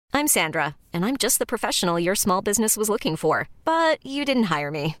I'm Sandra, and I'm just the professional your small business was looking for. But you didn't hire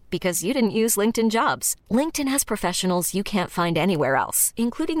me because you didn't use LinkedIn Jobs. LinkedIn has professionals you can't find anywhere else,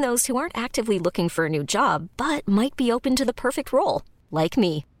 including those who aren't actively looking for a new job, but might be open to the perfect role, like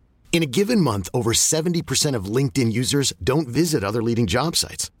me. In a given month, over 70% of LinkedIn users don't visit other leading job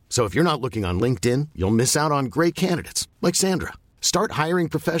sites. So if you're not looking on LinkedIn, you'll miss out on great candidates like Sandra. Start hiring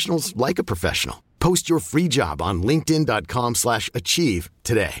professionals like a professional. Post your free job on linkedin.com/achieve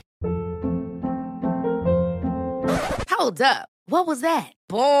today. Hold up. What was that?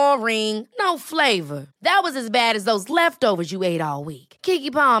 Boring. No flavor. That was as bad as those leftovers you ate all week.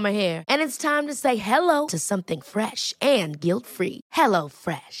 Keke Palmer here. And it's time to say hello to something fresh and guilt-free. Hello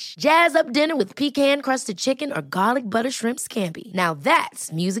Fresh. Jazz up dinner with pecan-crusted chicken or garlic butter shrimp scampi. Now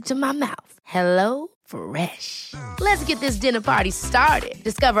that's music to my mouth. Hello Fresh. Let's get this dinner party started.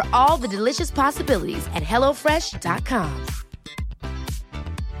 Discover all the delicious possibilities at HelloFresh.com.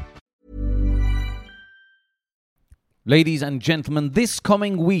 Ladies and gentlemen, this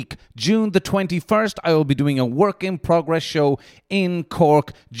coming week, June the 21st, I will be doing a work in progress show in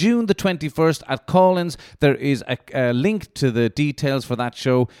Cork. June the 21st at Collins. There is a link to the details for that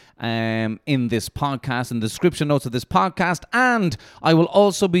show in this podcast, in the description notes of this podcast. And I will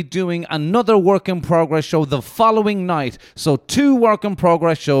also be doing another work in progress show the following night. So 2 work in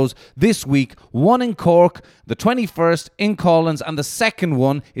progress shows this week, one in Cork, the 21st in Collins, and the second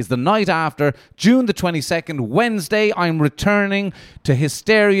one is the night after, June the 22nd, Wednesday. I'm returning to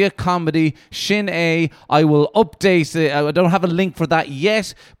Hysteria Comedy, Shin A. I will update it. I don't have a link for that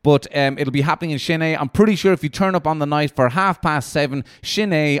yet, but it'll be happening in Shin A. I'm pretty sure if you turn up on the night for 7:30,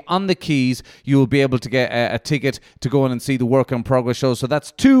 Shin A on the Quays, you will be able to get a ticket to go in and see the work in progress shows. So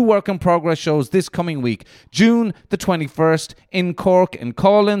that's 2 work in progress shows this coming week. June the 21st in Cork in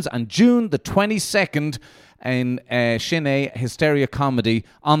Collins, and June the 22nd in Shin A, Hysteria Comedy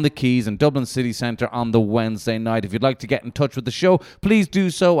on the Quays in Dublin City Centre on the Wednesday night. If you'd like to get in touch with the show, please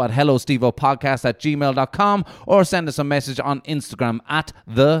do so at hellostevopodcast@gmail.com or send us a message on Instagram at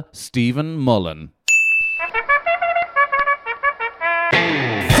the Stephen Mullen.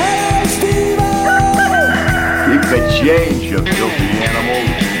 Hello, Steve-O! Keep the change, you filthy animal.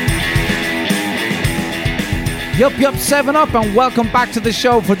 Yup, 7 Up, and welcome back to the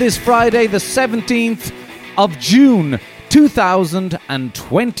show for this Friday, the 17th of June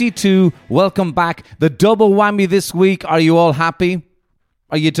 2022. Welcome back. The double whammy this week. Are you all happy?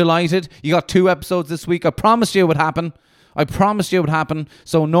 Are you delighted? You got 2 episodes this week. I promised you it would happen.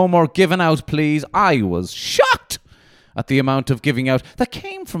 So no more giving out, please. I was shocked at the amount of giving out that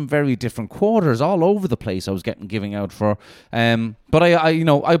came from very different quarters all over the place. I was getting giving out for. But I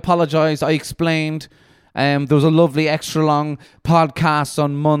apologize. I explained. There was a lovely extra long podcast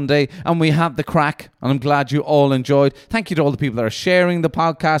on Monday, and we had the crack, and I'm glad you all enjoyed. Thank you to all the people that are sharing the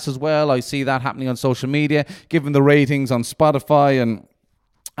podcast as well. I see that happening on social media, giving the ratings on Spotify and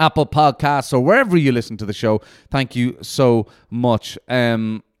Apple Podcasts or wherever you listen to the show. Thank you so much.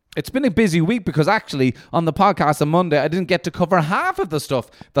 It's been a busy week because actually on the podcast on Monday I didn't get to cover half of the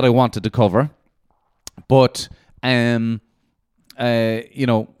stuff that I wanted to cover, but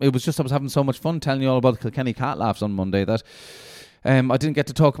it was just, I was having so much fun telling you all about the Kilkenny Cat Laughs on Monday that I didn't get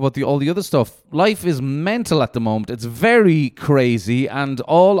to talk about all the other stuff. Life is mental at the moment. It's very crazy, and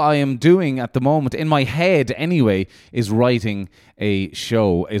all I am doing at the moment, in my head anyway, is writing a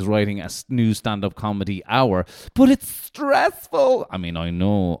show, is writing a new stand-up comedy hour. But it's stressful. I mean, I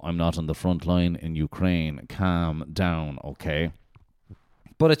know I'm not on the front line in Ukraine. Calm down, okay?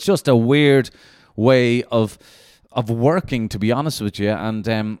 But it's just a weird way of working, to be honest with you,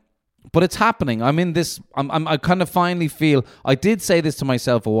 and but it's happening. I'm in this. I kind of finally feel. I did say this to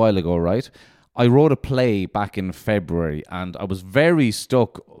myself a while ago, right? I wrote a play back in February, and I was very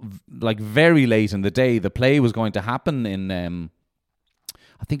stuck, like very late in the day. The play was going to happen in, I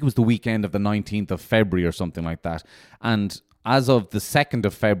think it was the weekend of the 19th of February or something like that. And as of the 2nd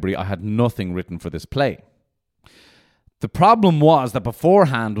of February, I had nothing written for this play. The problem was that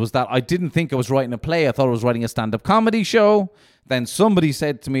beforehand was that I didn't think I was writing a play. I thought I was writing a stand-up comedy show. Then somebody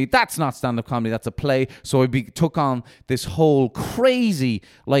said to me, that's not stand-up comedy, that's a play. So I took on this whole crazy,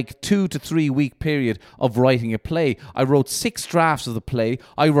 2 to 3 week period of writing a play. I wrote 6 drafts of the play.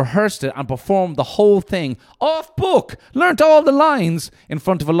 I rehearsed it and performed the whole thing off book. Learned all the lines in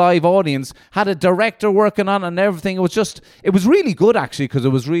front of a live audience. Had a director working on it and everything. It was really good actually, because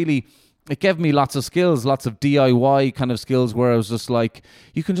it gave me lots of skills, lots of DIY kind of skills where I was just like,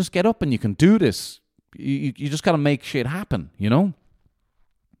 you can just get up and you can do this. You just got to make shit happen, you know?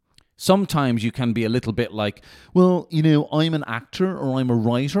 Sometimes you can be a little bit like, well, I'm an actor or I'm a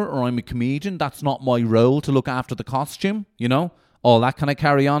writer or I'm a comedian. That's not my role to look after the costume, you know? all that kind of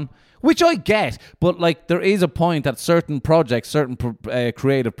carry on, which I get. But like, there is a point at certain projects, certain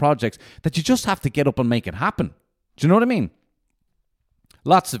creative projects, that you just have to get up and make it happen. Do you know what I mean?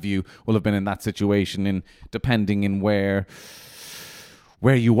 Lots of you will have been in that situation, depending in where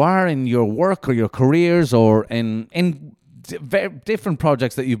you are in your work or your careers, or in different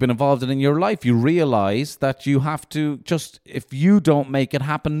projects that you've been involved in your life. You realize that you have to if you don't make it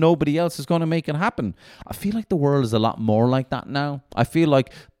happen, nobody else is going to make it happen. I feel like the world is a lot more like that now. I feel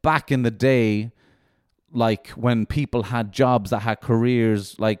like back in the day, like when people had jobs that had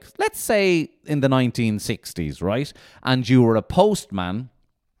careers, like let's say in the 1960s, right? And you were a postman,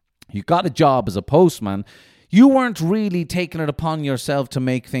 you got a job as a postman, you weren't really taking it upon yourself to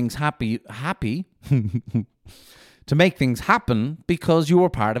make things happy, to make things happen, because you were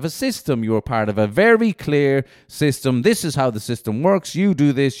part of a system. You were part of a very clear system. This is how the system works. You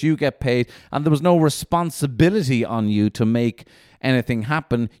do this, you get paid, and there was no responsibility on you to make anything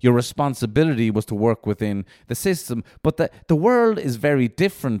happen. Your responsibility was to work within the system. But the world is very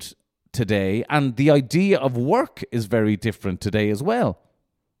different today, and the idea of work is very different today as well.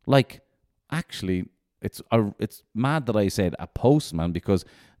 Like, actually, it's mad that I said a postman, because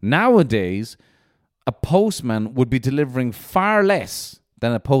nowadays a postman would be delivering far less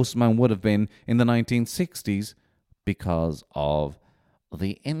than a postman would have been in the 1960s because of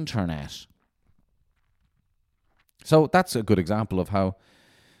the internet. So that's a good example of how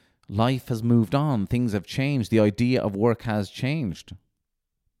life has moved on. Things have changed. The idea of work has changed.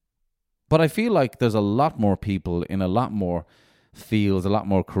 But I feel like there's a lot more people in a lot more fields, a lot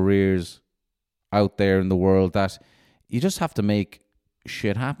more careers out there in the world, that you just have to make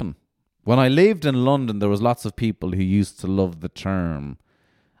shit happen. When I lived in London, there was lots of people who used to love the term,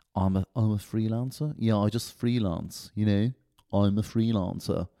 I'm a freelancer. Yeah, I just freelance, you know. I'm a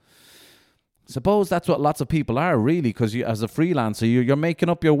freelancer. Suppose that's what lots of people are, really, because as a freelancer, you're making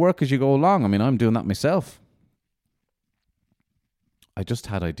up your work as you go along. I mean, I'm doing that myself. I just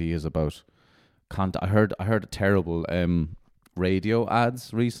had ideas about content. I heard terrible radio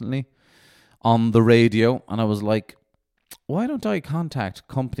ads recently on the radio, and I was like, why don't I contact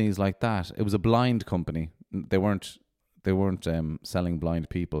companies like that? It was a blind company. They weren't selling blind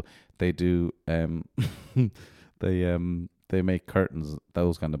people. They do they make curtains,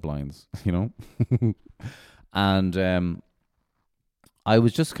 those kind of blinds, you know. And I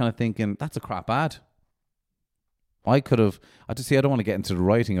was just kind of thinking, that's a crap ad. I don't want to get into the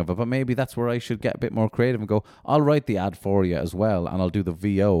writing of it, but maybe that's where I should get a bit more creative and go, I'll write the ad for you as well, and I'll do the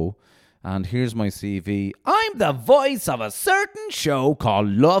VO. And here's my CV. I'm the voice of a certain show called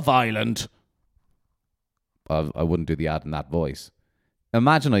Love Island. I wouldn't do the ad in that voice.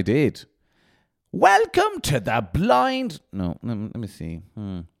 Imagine I did. Welcome to the blind... No, let me see.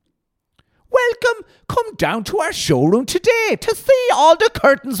 Welcome. Come down to our showroom today to see all the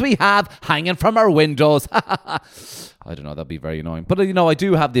curtains we have hanging from our windows. I don't know, that'd be very annoying. But, you know, I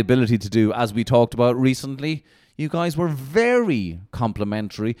do have the ability to do, as we talked about recently. You guys were very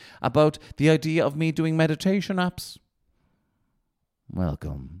complimentary about the idea of me doing meditation apps.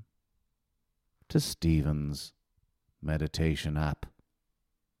 Welcome to Stephen's meditation app.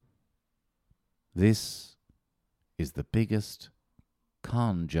 This is the biggest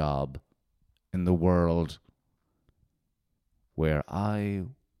con job in the world, where I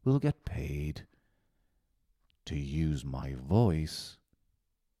will get paid to use my voice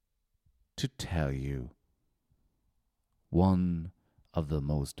to tell you one of the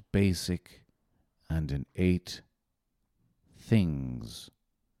most basic and innate things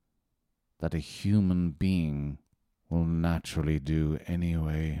that a human being will naturally do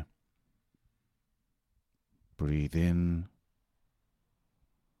anyway. Breathe in,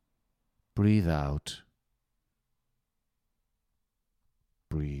 breathe out,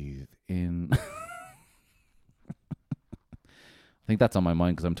 breathe in. I think that's on my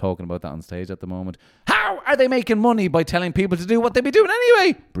mind because I'm talking about that on stage at the moment. How are they making money by telling people to do what they be doing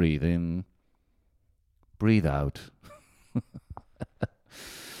anyway? Breathe in, breathe out.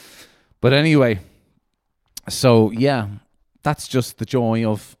 But anyway, so yeah, that's just the joy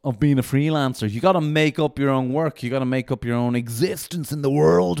of being a freelancer. You got to make up your own work. You got to make up your own existence in the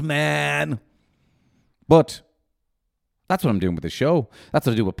world, man. But that's what I'm doing with the show. That's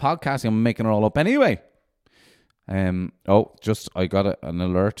what I do with podcasting. I'm making it all up anyway. I got an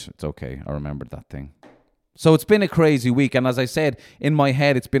alert. It's okay. I remembered that thing. So it's been a crazy week. And as I said, in my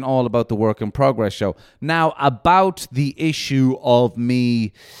head, it's been all about the Work in Progress show. Now, about the issue of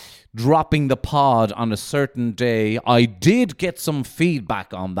me dropping the pod on a certain day, I did get some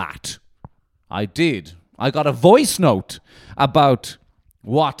feedback on that. I did. I got a voice note about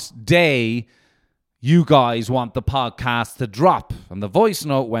what day you guys want the podcast to drop. And the voice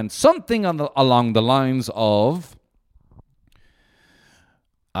note went something along the lines of,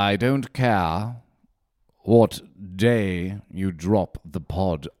 I don't care what day you drop the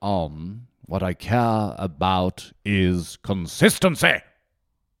pod on. What I care about is consistency.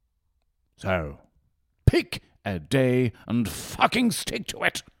 So, pick a day and fucking stick to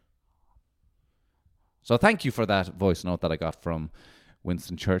it. So thank you for that voice note that I got from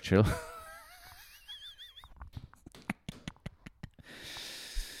Winston Churchill.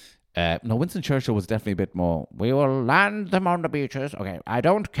 No, Winston Churchill was definitely a bit more, we will land them on the beaches. Okay, I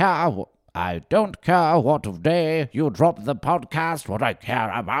don't care what day you drop the podcast. What I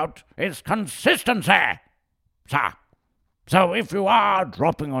care about is consistency, sir. So if you are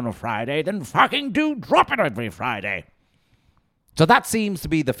dropping on a Friday, then fucking do drop it every Friday. So that seems to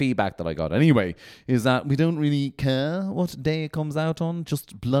be the feedback that I got anyway, is that we don't really care what day it comes out on,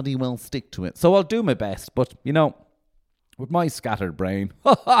 just bloody well stick to it. So I'll do my best, but, you know, with my scattered brain,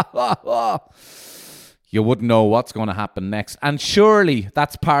 you wouldn't know what's going to happen next. And surely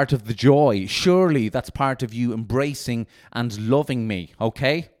that's part of the joy. Surely that's part of you embracing and loving me,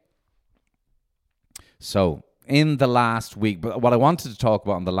 okay? So, in the last week, but what I wanted to talk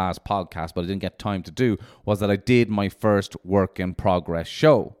about on the last podcast, but I didn't get time to do, was that I did my first work in progress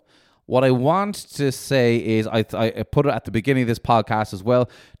show. What I want to say is, I put it at the beginning of this podcast as well,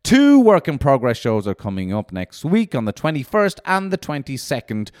 2 work in progress shows are coming up next week on the 21st and the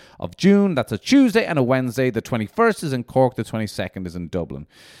 22nd of June. That's a Tuesday and a Wednesday. The 21st is in Cork, the 22nd is in Dublin.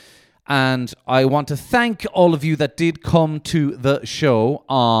 And I want to thank all of you that did come to the show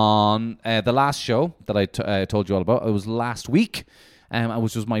on the last show that I told you all about. It was last week,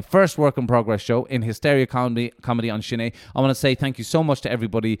 which was my first work in progress show in Hysteria Comedy on Shine. I want to say thank you so much to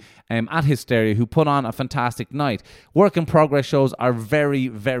everybody at Hysteria who put on a fantastic night. Work in progress shows are very,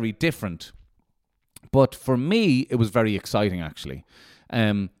 very different. But for me, it was very exciting, actually.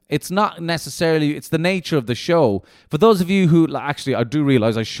 It's not necessarily, it's the nature of the show. For those of you who, actually, I do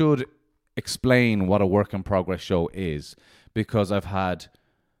realize I should explain what a work in progress show is, because I've had,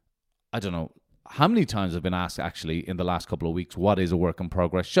 I don't know how many times I've been asked, actually, in the last couple of weeks, what is a work in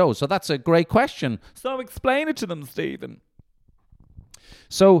progress show? So that's a great question. So explain it to them, Stephen.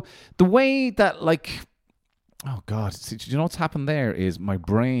 So the way that, oh God, see, do you know what's happened there is my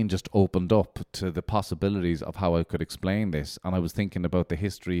brain just opened up to the possibilities of how I could explain this. And I was thinking about the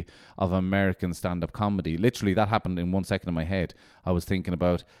history of American stand-up comedy. Literally, that happened in 1 second in my head. I was thinking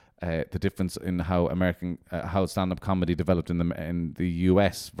about the difference in how how stand-up comedy developed in the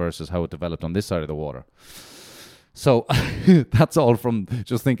US versus how it developed on this side of the water. So that's all from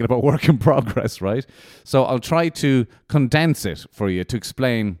just thinking about work in progress, right? So I'll try to condense it for you to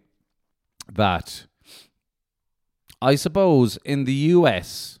explain that. I suppose in the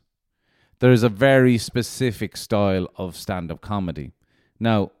US, there is a very specific style of stand-up comedy.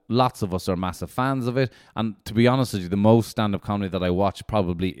 Now, lots of us are massive fans of it, and to be honest with you, the most stand-up comedy that I watch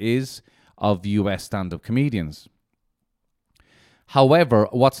probably is of US stand-up comedians. However,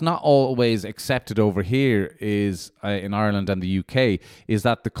 what's not always accepted over here is, in Ireland and the UK, is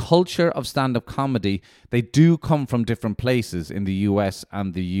that the culture of stand-up comedy, they do come from different places in the US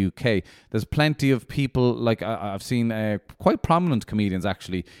and the UK. There's plenty of people, like I've seen quite prominent comedians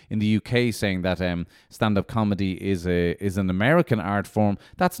actually in the UK saying that stand-up comedy is an American art form.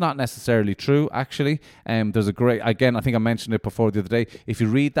 That's not necessarily true, actually. There's a great, again, I think I mentioned it before the other day. If you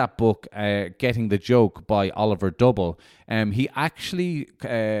read that book, Getting the Joke by Oliver Double, he actually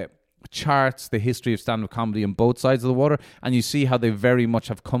charts the history of stand-up comedy on both sides of the water, and you see how they very much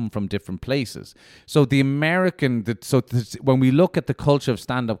have come from different places. So when we look at the culture of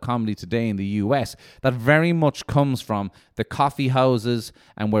stand-up comedy today in the US, that very much comes from the coffee houses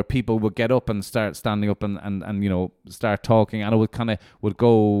and where people would get up and start standing up and you know, start talking, and it would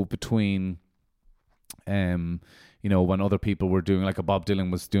go between you know, when other people were doing, like a Bob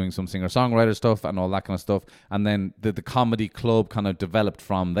Dylan was doing some singer-songwriter stuff and all that kind of stuff. And then the comedy club kind of developed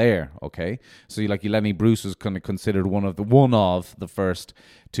from there, okay? So Lenny Bruce was kind of considered one of the first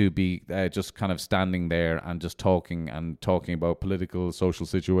to be just kind of standing there and just talking about political, social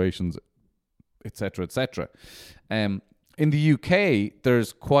situations, etc., etc. In the UK,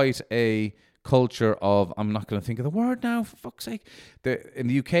 there's quite a culture of, I'm not going to think of the word now, for fuck's sake. In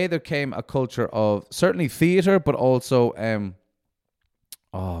the UK, there came a culture of certainly theatre, but also, there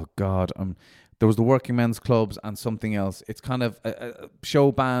was the working men's clubs and something else. It's kind of a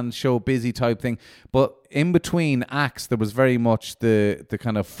show band, show busy type thing. But in between acts, there was very much the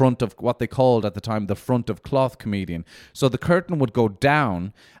kind of front of what they called at the time the front of cloth comedian. So the curtain would go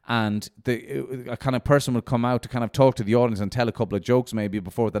down and a kind of person would come out to kind of talk to the audience and tell a couple of jokes maybe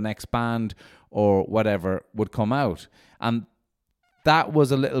before the next band or whatever would come out. And that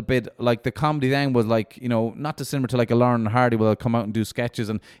was a little bit like the comedy then was like, you know, not dissimilar to like a Lauren and Hardy will come out and do sketches,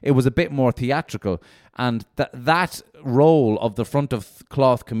 and it was a bit more theatrical. And that role of the front of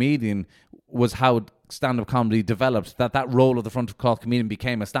cloth comedian was how stand-up comedy developed. That role of the front of cloth comedian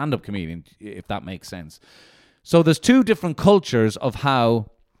became a stand-up comedian, if that makes sense. So there's two different cultures of how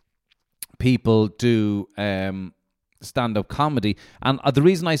people do stand-up comedy. And the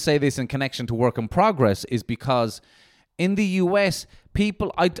reason I say this in connection to Work in Progress is because in the US,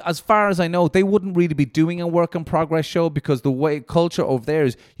 people, as far as I know, they wouldn't really be doing a Work in Progress show, because the way culture over there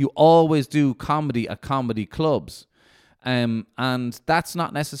is you always do comedy at comedy clubs. And that's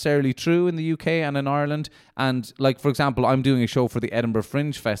not necessarily true in the UK and in Ireland. And like, for example, I'm doing a show for the Edinburgh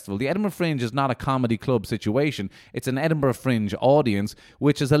Fringe Festival. The Edinburgh Fringe is not a comedy club situation. It's an Edinburgh Fringe audience,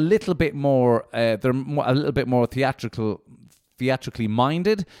 which is a little bit more, they're a little bit more theatrically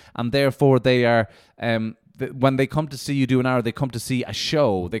minded, and therefore they are, when they come to see you do an hour, they come to see a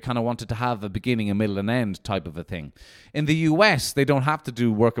show. They kind of wanted to have a beginning, a middle, and end type of a thing. In the US, they don't have to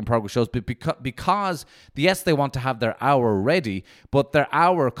do Work in Progress shows, but because yes, they want to have their hour ready, but their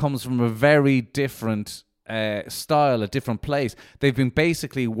hour comes from a very different style, a different place. They've been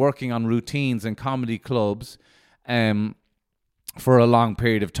basically working on routines in comedy clubs for a long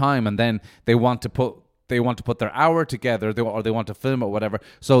period of time, and then they want to put their hour together, or they want to film it, whatever.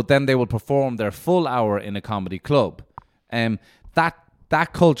 So then they will perform their full hour in a comedy club.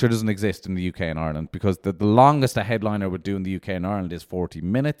 That culture doesn't exist in the UK and Ireland, because the longest a headliner would do in the UK and Ireland is 40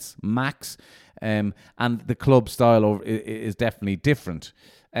 minutes max. And the club style is definitely different.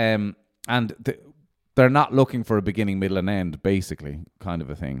 And they're not looking for a beginning, middle, and end, basically, kind of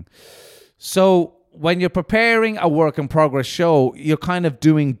a thing. So when you're preparing a Work in Progress show, you're kind of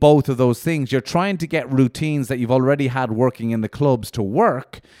doing both of those things. You're trying to get routines that you've already had working in the clubs to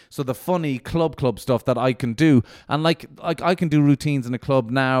work. So the funny club stuff that I can do. And like I can do routines in a club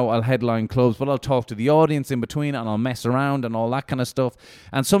now. I'll headline clubs, but I'll talk to the audience in between, and I'll mess around and all that kind of stuff.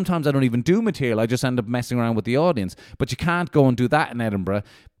 And sometimes I don't even do material. I just end up messing around with the audience. But you can't go and do that in Edinburgh,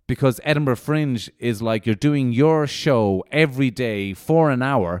 because Edinburgh Fringe is like you're doing your show every day for an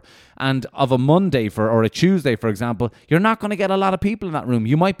hour, and of a Monday or a Tuesday, for example, you're not going to get a lot of people in that room.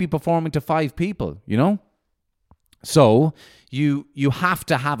 You might be performing to 5 people, you know? So you have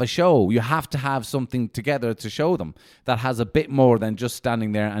to have a show. You have to have something together to show them that has a bit more than just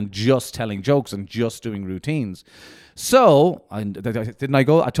standing there and just telling jokes and just doing routines. So, I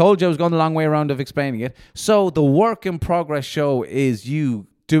told you I was going the long way around of explaining it. So the Work in Progress show is you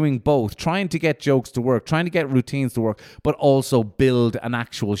doing both, trying to get jokes to work, trying to get routines to work, but also build an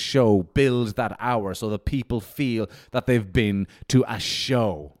actual show, build that hour so that people feel that they've been to a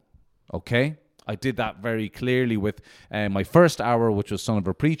show. Okay? I did that very clearly with my first hour, which was Son of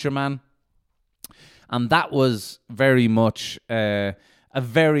a Preacher Man. And that was very much a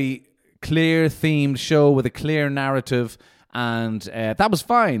very clear themed show with a clear narrative, and that was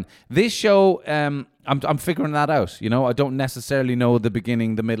fine. This show, I'm figuring that out. You know, I don't necessarily know the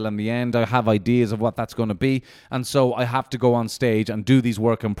beginning, the middle, and the end. I have ideas of what that's going to be, and so I have to go on stage and do these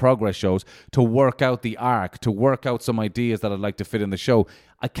Work in Progress shows to work out the arc, to work out some ideas that I'd like to fit in the show.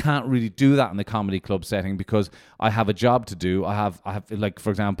 I can't really do that in the comedy club setting because I have a job to do. I have like, for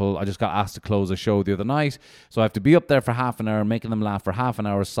example, I just got asked to close a show the other night, so I have to be up there for half an hour, making them laugh for half an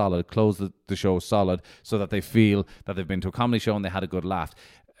hour solid, close the show solid, so that they feel that they've been to a comedy show and they had a good laugh.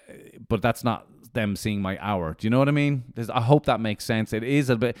 But that's not them seeing my hour. Do you know what I mean? I hope that makes sense. It's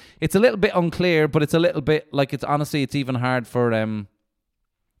a little bit unclear, but it's a little bit like, it's even hard for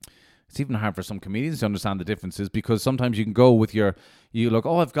some comedians to understand the differences, because sometimes you can go with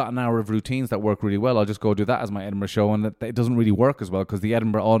I've got an hour of routines that work really well, I'll just go do that as my Edinburgh show, and it doesn't really work as well because the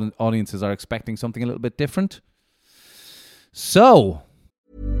Edinburgh audiences are expecting something a little bit different. So,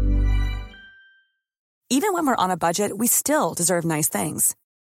 even when we're on a budget, we still deserve nice things.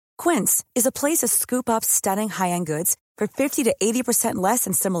 Quince is a place to scoop up stunning high-end goods for 50 to 80% less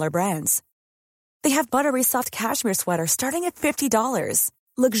than similar brands. They have buttery soft cashmere sweaters starting at $50,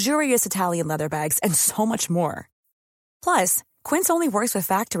 luxurious Italian leather bags, and so much more. Plus, Quince only works with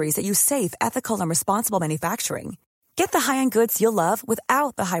factories that use safe, ethical, and responsible manufacturing. Get the high-end goods you'll love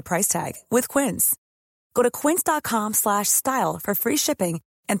without the high price tag with Quince. Go to quince.com/style for free shipping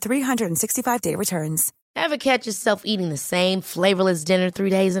and 365-day returns. Ever catch yourself eating the same flavorless dinner 3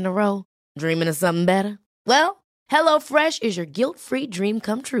 days in a row? Dreaming of something better? Well, HelloFresh is your guilt-free dream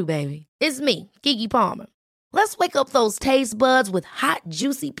come true, baby. It's me, Keke Palmer. Let's wake up those taste buds with hot,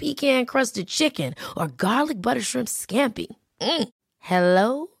 juicy pecan-crusted chicken or garlic butter shrimp scampi.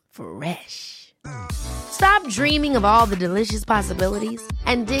 Hello Fresh. Stop dreaming of all the delicious possibilities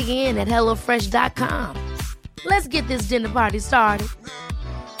and dig in at HelloFresh.com. Let's get this dinner party started.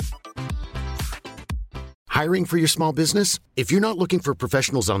 Hiring for your small business? If you're not looking for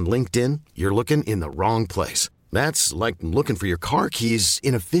professionals on LinkedIn, you're looking in the wrong place. That's like looking for your car keys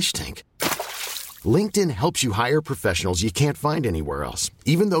in a fish tank. LinkedIn helps you hire professionals you can't find anywhere else,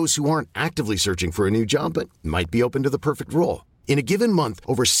 even those who aren't actively searching for a new job but might be open to the perfect role. In a given month,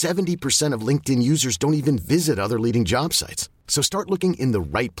 over 70% of LinkedIn users don't even visit other leading job sites. So start looking in the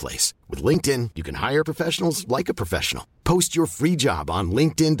right place. With LinkedIn, you can hire professionals like a professional. Post your free job on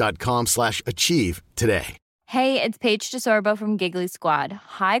linkedin.com/achieve today. Hey, it's Paige DeSorbo from Giggly Squad.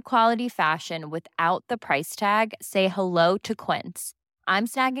 High quality fashion without the price tag. Say hello to Quince. I'm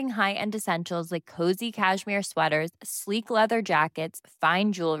snagging high-end essentials like cozy cashmere sweaters, sleek leather jackets,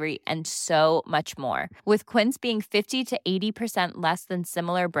 fine jewelry, and so much more. With Quince being 50 to 80% less than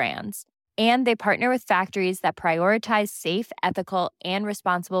similar brands. And they partner with factories that prioritize safe, ethical, and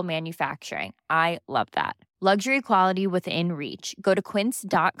responsible manufacturing. I love that. Luxury quality within reach. Go to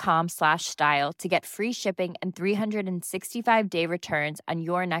quince.com/style to get free shipping and 365-day returns on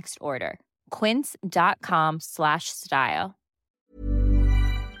your next order. Quince.com/style.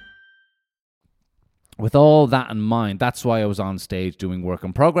 With all that in mind, that's why I was on stage doing work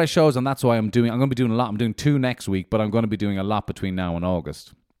in progress shows, and that's why I'm going to be doing a lot. I'm doing 2 next week, but I'm going to be doing a lot between now and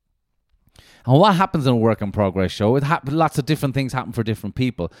August. And what happens in a work in progress show? Lots of different things happen for different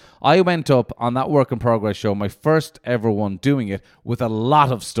people. I went up on that work in progress show, my first ever one, doing it with a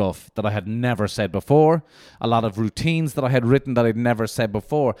lot of stuff that I had never said before, a lot of routines that I had written that I'd never said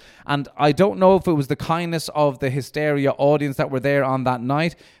before. And I don't know if it was the kindness of the Hysteria audience that were there on that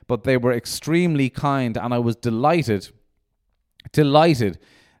night, but they were extremely kind, and I was delighted,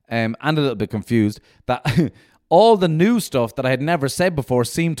 and a little bit confused that all the new stuff that I had never said before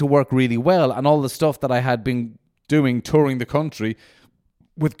seemed to work really well, and all the stuff that I had been doing touring the country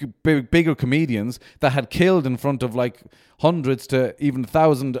with bigger comedians that had killed in front of like hundreds to even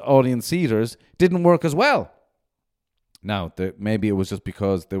 1,000 audience seaters didn't work as well. Now, maybe it was just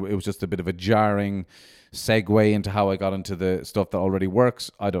because it was just a bit of a jarring segue into how I got into the stuff that already works.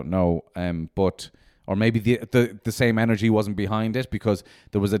 I don't know, or maybe the same energy wasn't behind it because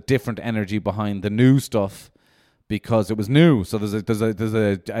there was a different energy behind the new stuff because it was new. So there's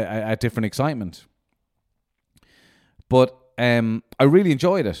a different excitement. But I really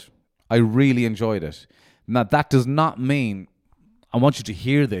enjoyed it. Now, that does not mean, I want you to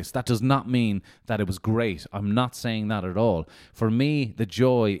hear this, that does not mean that it was great. I'm not saying that at all. For me, the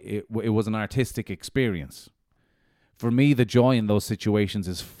joy, it was an artistic experience. For me, the joy in those situations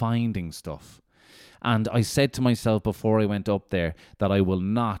is finding stuff. And I said to myself before I went up there that I will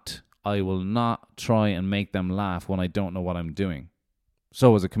not try and make them laugh when I don't know what I'm doing.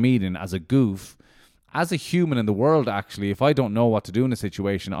 So as a comedian, as a goof, as a human in the world, actually, if I don't know what to do in a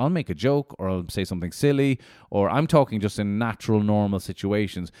situation, I'll make a joke or I'll say something silly, or I'm talking just in natural, normal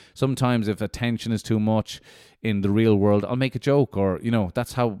situations. Sometimes if attention is too much in the real world, I'll make a joke, or,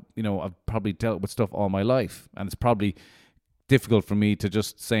 that's how, I've probably dealt with stuff all my life. And it's probably difficult for me to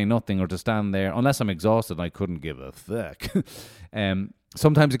just say nothing or to stand there, unless I'm exhausted and I couldn't give a fuck.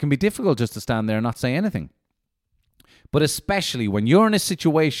 Sometimes it can be difficult just to stand there and not say anything. But especially when you're in a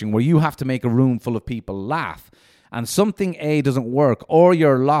situation where you have to make a room full of people laugh and something A doesn't work, or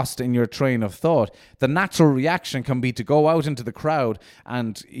you're lost in your train of thought, the natural reaction can be to go out into the crowd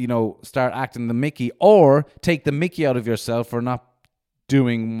and, start acting the Mickey, or take the Mickey out of yourself for not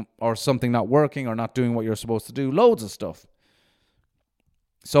doing, or something not working, or not doing what you're supposed to do. Loads of stuff.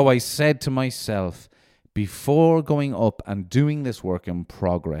 So I said to myself, before going up and doing this work in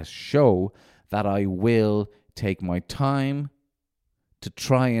progress show, that I will take my time to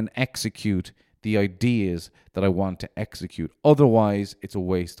try and execute the ideas that I want to execute. Otherwise, it's a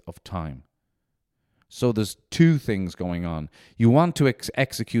waste of time. So there's 2 things going on. You want to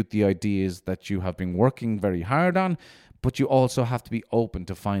execute the ideas that you have been working very hard on, but you also have to be open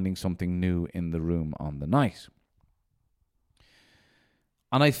to finding something new in the room on the night.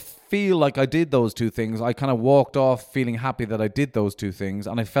 And I feel like I did those 2 things. I kind of walked off feeling happy that I did those 2 things,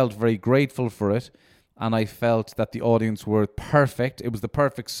 and I felt very grateful for it. And I felt that the audience were perfect. It was the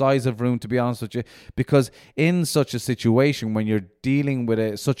perfect size of room, to be honest with you, because in such a situation, when you're dealing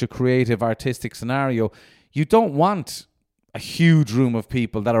with such a creative, artistic scenario, you don't want a huge room of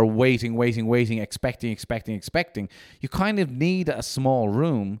people that are waiting, expecting. You kind of need a small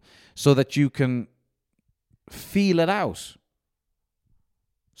room so that you can feel it out,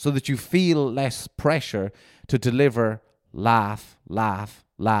 so that you feel less pressure to deliver laugh.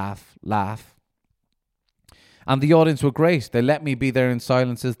 And the audience were great. They let me be there in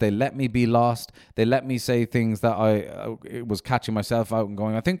silences. They let me be lost. They let me say things that I was catching myself out and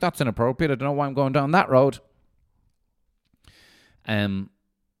going, I think that's inappropriate. I don't know why I'm going down that road.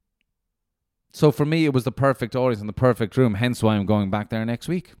 So for me, it was the perfect audience and the perfect room. Hence why I'm going back there next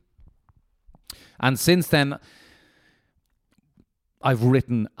week. And since then, I've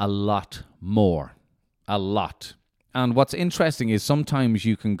written a lot more. A lot. And what's interesting is sometimes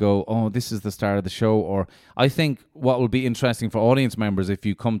you can go, oh, this is the start of the show. Or I think what will be interesting for audience members, if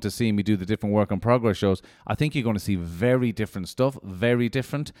you come to see me do the different work in progress shows, I think you're going to see very different stuff, very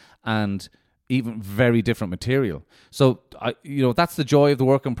different, and even very different material. So, that's the joy of the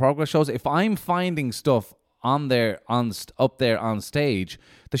work in progress shows. If I'm finding stuff up there on stage,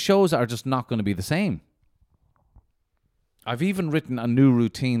 the shows are just not going to be the same. I've even written a new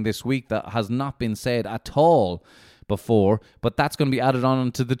routine this week that has not been said at all before, but that's going to be added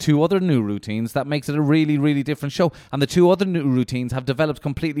on to the 2 other new routines. That makes it a really, really different show. And the 2 other new routines have developed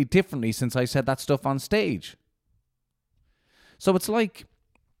completely differently since I said that stuff on stage. So it's like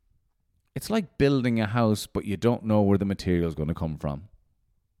building a house, but you don't know where the material is going to come from.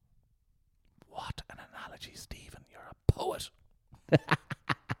 What an analogy, Stephen. You're a poet.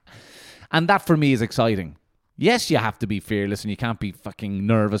 And that for me is exciting. Yes, you have to be fearless and you can't be fucking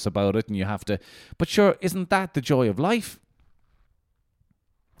nervous about it and you have to... But sure, isn't that the joy of life?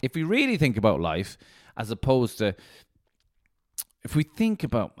 If we really think about life, as opposed to... If we think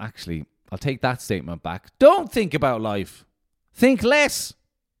about... Actually, I'll take that statement back. Don't think about life. Think less.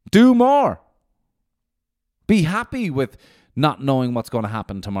 Do more. Be happy with not knowing what's going to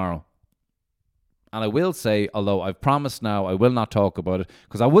happen tomorrow. And I will say, although I've promised now I will not talk about it,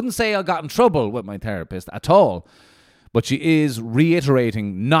 because I wouldn't say I got in trouble with my therapist at all, but she is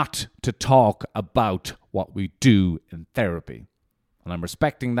reiterating not to talk about what we do in therapy. And I'm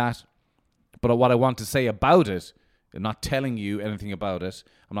respecting that. But what I want to say about it, I'm not telling you anything about it,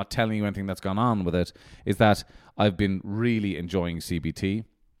 I'm not telling you anything that's gone on with it, is that I've been really enjoying CBT.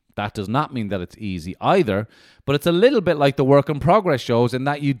 That does not mean that it's easy either, but it's a little bit like the work in progress shows in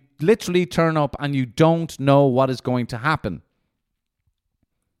that you literally turn up and you don't know what is going to happen.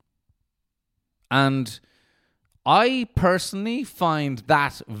 And I personally find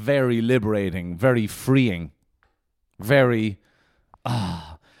that very liberating, very freeing, very,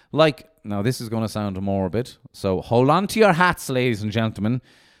 now this is going to sound morbid, so hold on to your hats, ladies and gentlemen,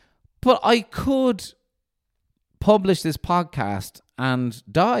 but I could publish this podcast and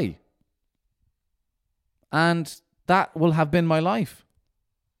die. And that will have been my life.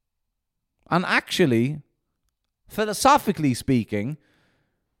 And actually, philosophically speaking,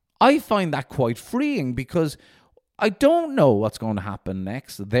 I find that quite freeing because I don't know what's going to happen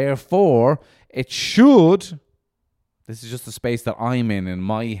next. Therefore, it should, this is just the space that I'm in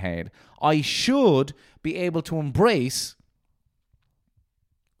my head, I should be able to embrace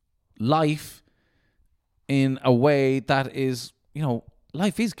life in a way that is,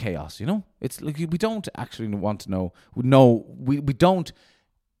 life is chaos, It's like we don't actually want to know. We don't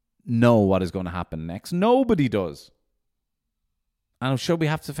know what is going to happen next. Nobody does. And I'm sure we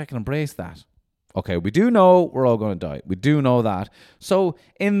have to fucking embrace that. Okay, we do know we're all going to die. We do know that. So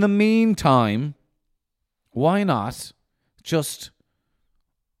in the meantime, why not just...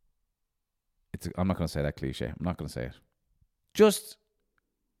 I'm not going to say that cliche. I'm not going to say it. Just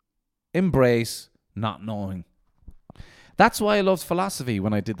embrace not knowing. That's why I loved philosophy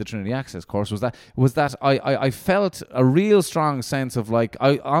when I did the Trinity Access course, was that I felt a real strong sense of I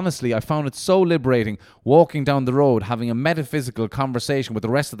found it so liberating walking down the road, having a metaphysical conversation with the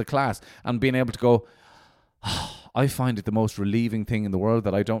rest of the class and being able to go, I find it the most relieving thing in the world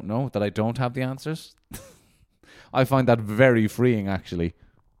that I don't know, that I don't have the answers. I find that very freeing, actually.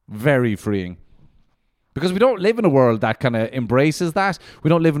 Very freeing. Because we don't live in a world that kind of embraces that. We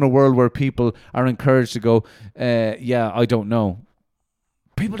don't live in a world where people are encouraged to go, I don't know.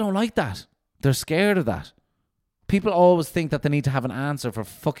 People don't like that. They're scared of that. People always think that they need to have an answer for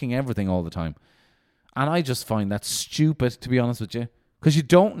fucking everything all the time. And I just find that stupid, to be honest with you. Because you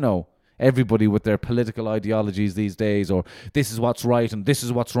don't know. Everybody with their political ideologies these days, or this is what's right and this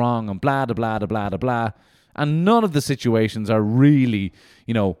is what's wrong and blah, blah, blah, blah, blah, blah. And none of the situations are really,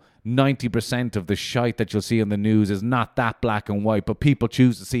 90% of the shite that you'll see on the news is not that black and white, but people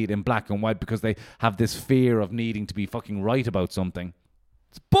choose to see it in black and white because they have this fear of needing to be fucking right about something.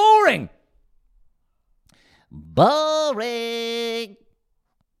 It's boring. Boring.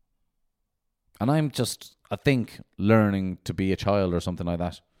 And I'm just, I think, learning to be a child or something like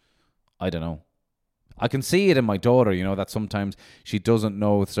that. I don't know. I can see it in my daughter, that sometimes she doesn't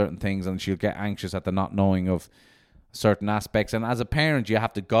know certain things and she'll get anxious at the not knowing of certain aspects, and as a parent you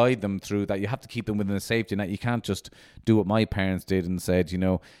have to guide them through that. You have to keep them within a safety net. You can't just do what my parents did and said,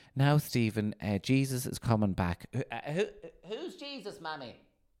 now Stephen, Jesus is coming back. Who's Jesus, Mammy?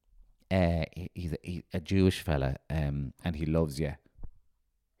 He's a Jewish fella, and he loves you.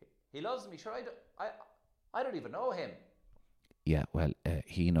 He loves me? Sure, I don't even know him. Yeah, well,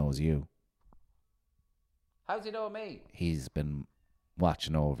 he knows you. How's he know me? He's been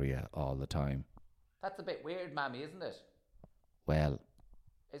watching over you all the time. That's a bit weird, Mammy, isn't it? Well...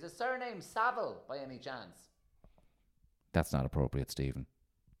 Is his surname Saville, by any chance? That's not appropriate, Stephen.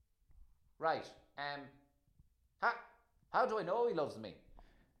 Right. How do I know he loves me?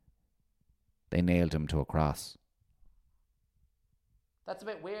 They nailed him to a cross. That's a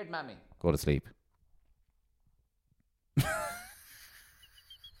bit weird, Mammy. Go to sleep.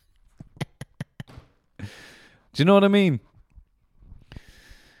 Do you know what I mean?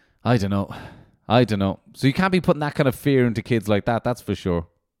 I don't know. So you can't be putting that kind of fear into kids like that, that's for sure.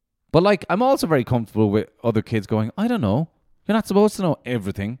 But like, I'm also very comfortable with other kids going, I don't know. You're not supposed to know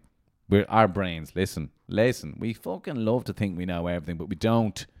everything. We're our brains. Listen. We fucking love to think we know everything, but we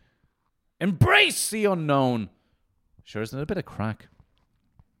don't. Embrace the unknown. Sure, isn't it a bit of crack?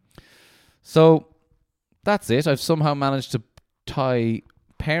 So that's it. I've somehow managed to tie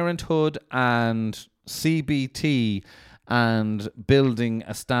parenthood and CBT and building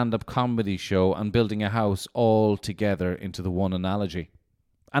a stand-up comedy show and building a house all together into the one analogy.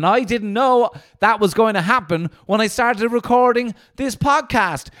 And I didn't know that was going to happen when I started recording this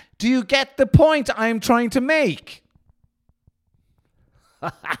podcast. Do you get the point I'm trying to make?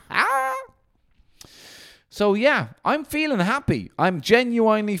 So yeah, I'm feeling happy. I'm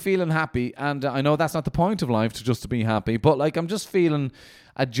genuinely feeling happy. And I know that's not the point of life, to be happy. But like, I'm just feeling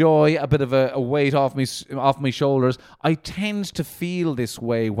a joy, a bit of a weight off my shoulders. I tend to feel this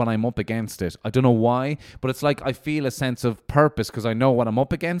way when I'm up against it. I don't know why, but it's like I feel a sense of purpose because I know what I'm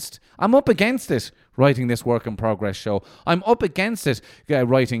up against. I'm up against it writing this work in progress show. I'm up against it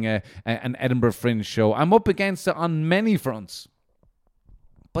writing an Edinburgh Fringe show. I'm up against it on many fronts.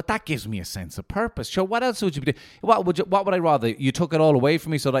 But that gives me a sense of purpose. So what else would you be doing? What would I rather? You took it all away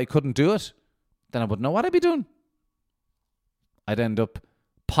from me so that I couldn't do it? Then I wouldn't know what I'd be doing. I'd end up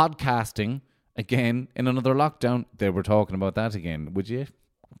podcasting again in another lockdown. They were talking about that again, would you?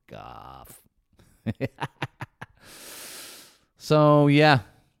 Goff. So yeah.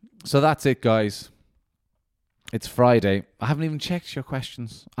 So that's it, guys. It's Friday. I haven't even checked your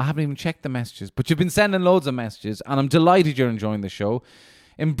questions. I haven't even checked the messages. But you've been sending loads of messages, and I'm delighted you're enjoying the show.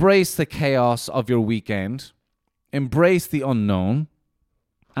 Embrace the chaos of your weekend. Embrace the unknown.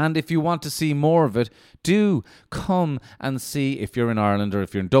 And if you want to see more of it, do come and see, if you're in Ireland or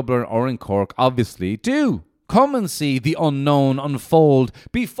if you're in Dublin or in Cork, obviously, do come and see the unknown unfold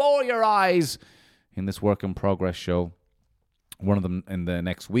before your eyes in this work in progress show. One of them in the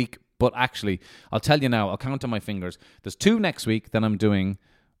next week. But actually, I'll tell you now, I'll count on my fingers. There's 2 next week, then I'm doing...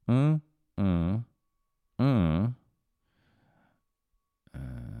 Is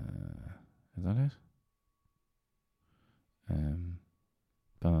that it?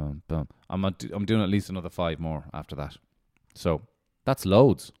 I'm doing at least another 5 more after that. So, that's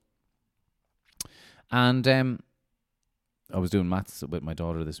loads. And I was doing maths with my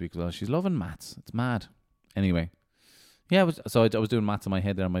daughter this week as well. She's loving maths. It's mad. Anyway. Yeah, I was doing maths in my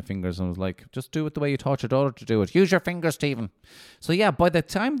head there on my fingers, and I was like, just do it the way you taught your daughter to do it. Use your fingers, Stephen. So yeah, by the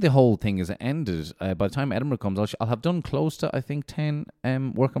time the whole thing is ended, by the time Edinburgh comes, I'll have done close to, I think, 10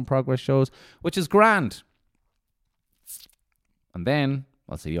 work in progress shows, which is grand. And then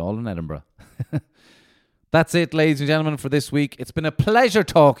I'll see you all in Edinburgh. That's it, ladies and gentlemen, for this week. It's been a pleasure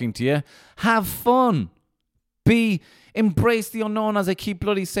talking to you. Have fun. Embrace the unknown, as I keep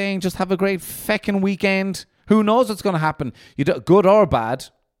bloody saying. Just have a great feckin' weekend. Who knows what's going to happen? You do good or bad.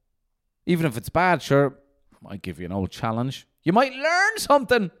 Even if it's bad, sure, I might give you an old challenge. You might learn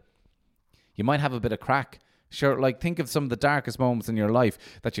something. You might have a bit of crack. Sure, like think of some of the darkest moments in your life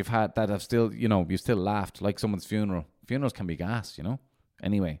that you've had that have still, you still laughed, like someone's funeral. Funerals can be gas,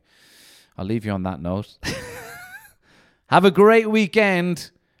 Anyway, I'll leave you on that note. Have a great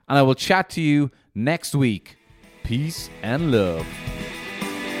weekend, and I will chat to you next week. Peace and love.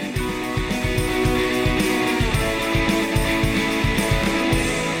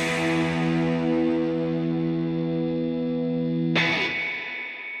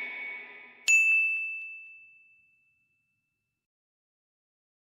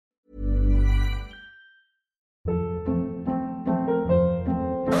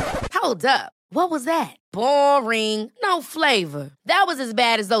 Hold up. What was that? Boring. No flavor. That was as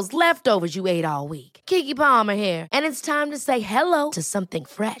bad as those leftovers you ate all week. Keke Palmer here, and it's time to say hello to something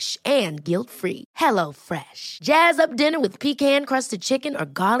fresh and guilt-free. Hello Fresh. Jazz up dinner with pecan-crusted chicken or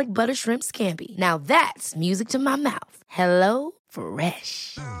garlic butter shrimp scampi. Now that's music to my mouth. Hello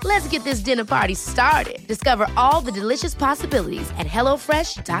Fresh. Let's get this dinner party started. Discover all the delicious possibilities at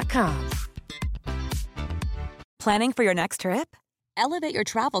hellofresh.com. Planning for your next trip? Elevate your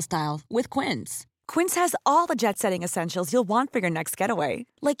travel style with Quince. Quince has all the jet-setting essentials you'll want for your next getaway,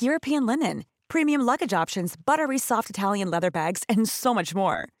 like European linen, premium luggage options, buttery soft Italian leather bags, and so much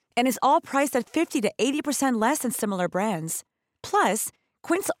more. And is all priced at 50 to 80% less than similar brands. Plus,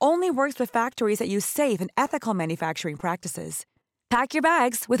 Quince only works with factories that use safe and ethical manufacturing practices. Pack your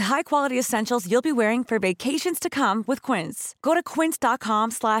bags with high-quality essentials you'll be wearing for vacations to come with Quince. Go to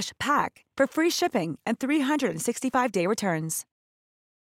quince.com/pack for free shipping and 365-day returns.